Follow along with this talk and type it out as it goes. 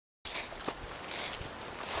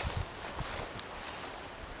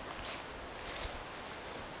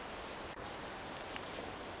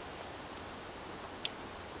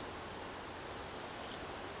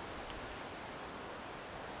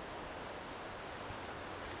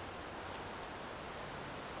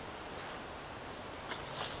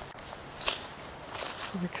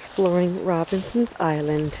We're exploring Robinson's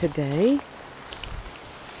Island today.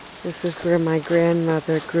 This is where my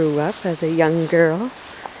grandmother grew up as a young girl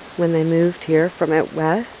when they moved here from out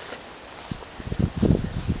west.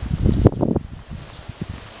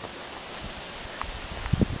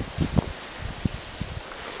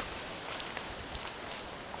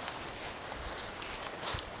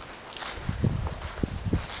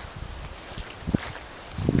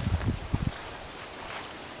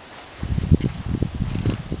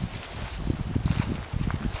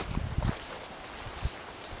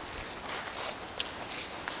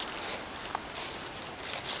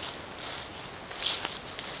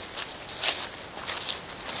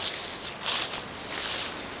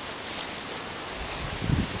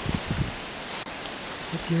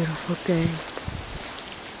 A beautiful day.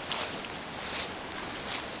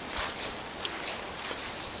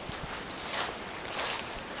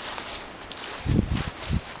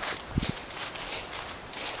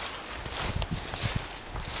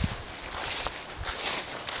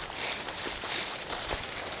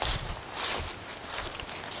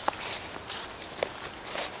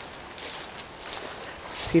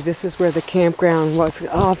 See, this is where the campground was.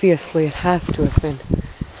 Obviously, it has to have been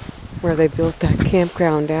where they built that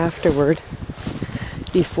campground afterward,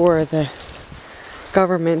 before the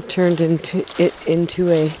government turned it into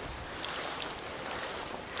a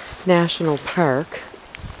national park.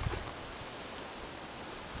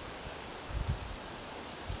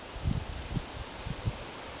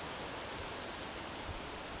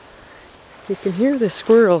 You can hear the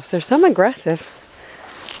squirrels. There's some aggressive.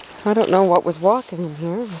 I don't know what was walking in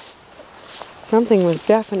here, but something was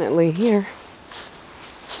definitely here.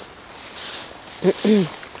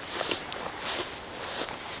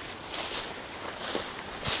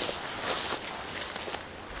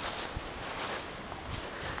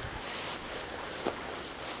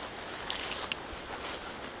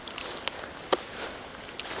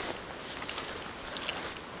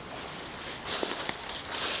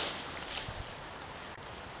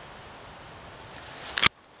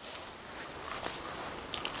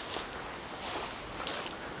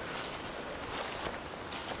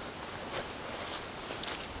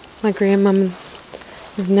 My grandmom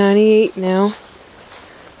is 98 now.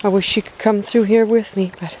 I wish she could come through here with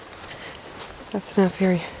me, but that's not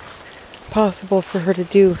very possible for her to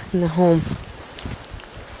do in the home.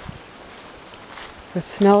 It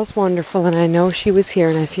smells wonderful, and I know she was here,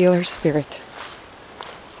 and I feel her spirit.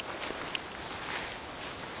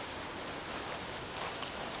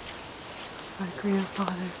 My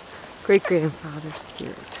grandfather, great-grandfather's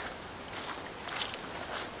spirit.